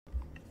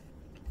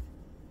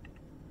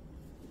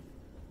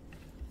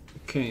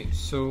Okay,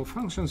 so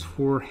functions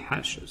for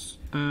hashes,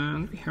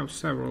 and we have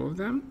several of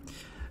them.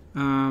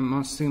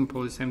 Most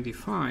simple is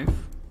md5.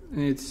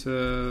 It's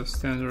a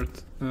standard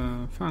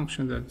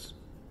function that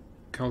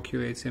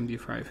calculates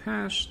md5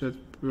 hash that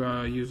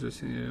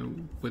uses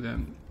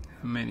within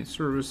many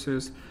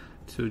services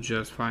to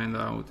just find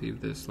out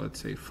if this, let's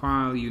say,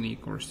 file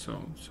unique or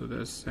so. So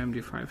there's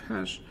md5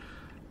 hash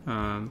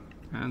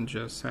and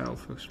just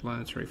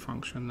self-explanatory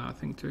function,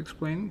 nothing to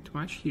explain too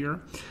much here.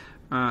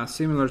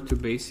 Similar to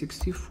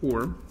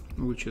base64,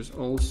 which is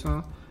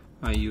also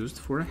used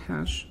for a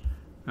hash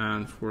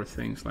and for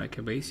things like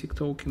a basic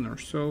token or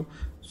so.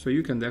 So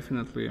you can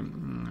definitely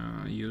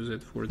use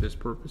it for these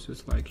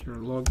purposes, like your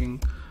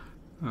logging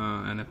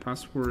and a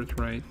password,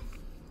 right,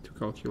 to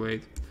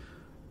calculate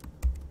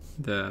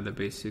the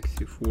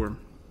base64,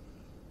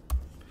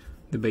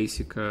 the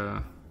basic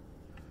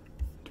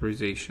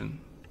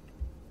authorization.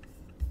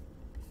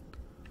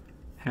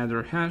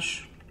 Header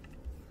hash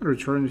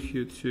returns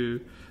you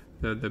to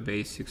the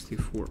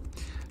base64.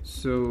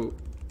 So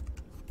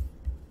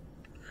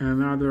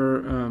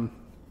another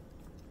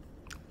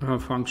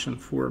function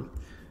for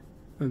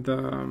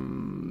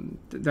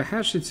the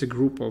hash, it's a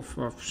group of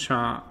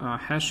SHA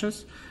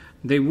hashes.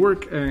 They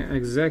work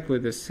exactly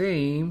the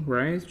same,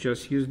 right?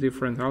 Just use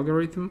different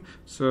algorithm.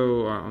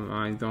 So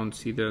I don't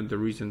see the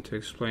reason to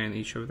explain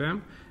each of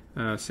them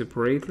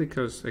separately,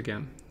 because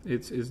again,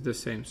 it's the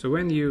same. So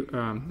when you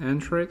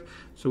enter it,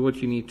 so what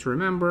you need to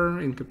remember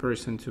in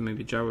comparison to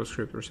maybe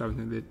JavaScript or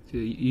something that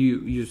you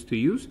used to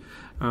use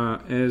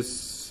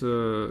is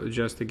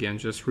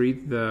just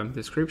read the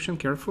description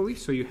carefully.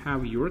 So you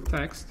have your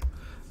text,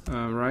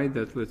 right,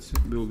 that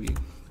will be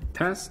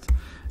test.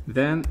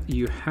 Then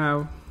you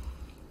have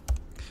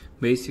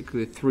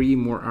basically 3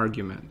 more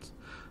arguments,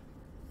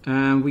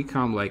 and we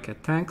come like a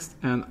text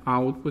and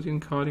output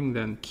encoding,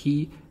 then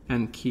key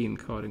and key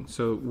encoding.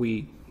 So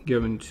we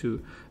given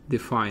to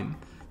define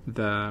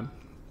the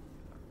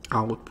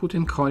output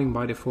encoding.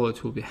 By default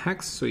it will be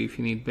hex. So if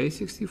you need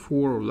base64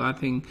 or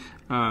Latin,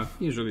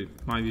 usually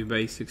might be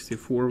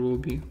base64 will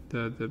be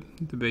the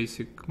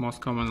basic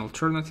most common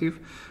alternative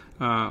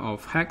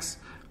of hex.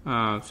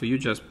 So you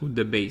just put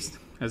the base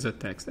as a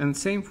text, and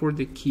same for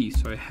the key.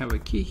 So I have a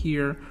key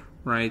here,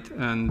 right,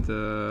 and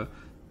the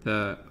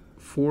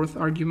 4th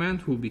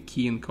argument will be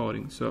key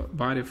encoding. So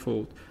by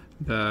default,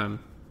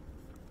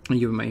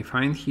 you may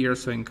find here,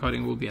 so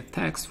encoding will be a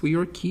text for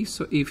your key.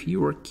 So if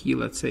your key,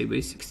 let's say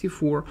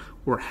base64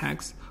 or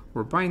hex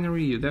or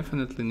binary, you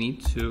definitely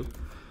need to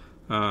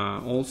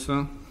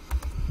also,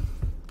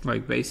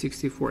 like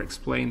base64,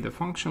 explain the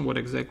function, what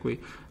exactly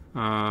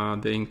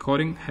the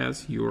encoding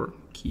has your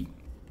key.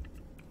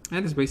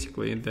 And it's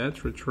basically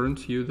that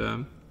returns you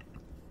the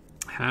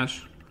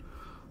hash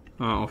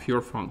of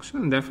your function.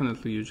 And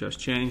definitely you just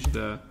change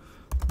the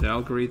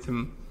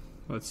algorithm,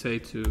 let's say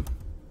to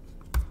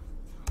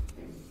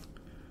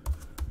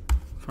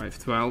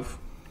 512.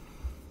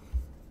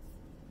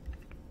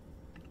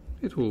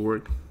 It will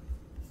work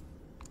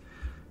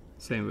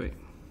same way.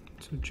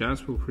 So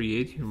just will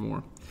create your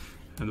more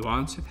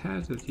advanced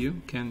hash that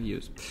you can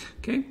use.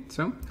 Okay,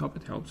 so hope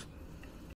it helps.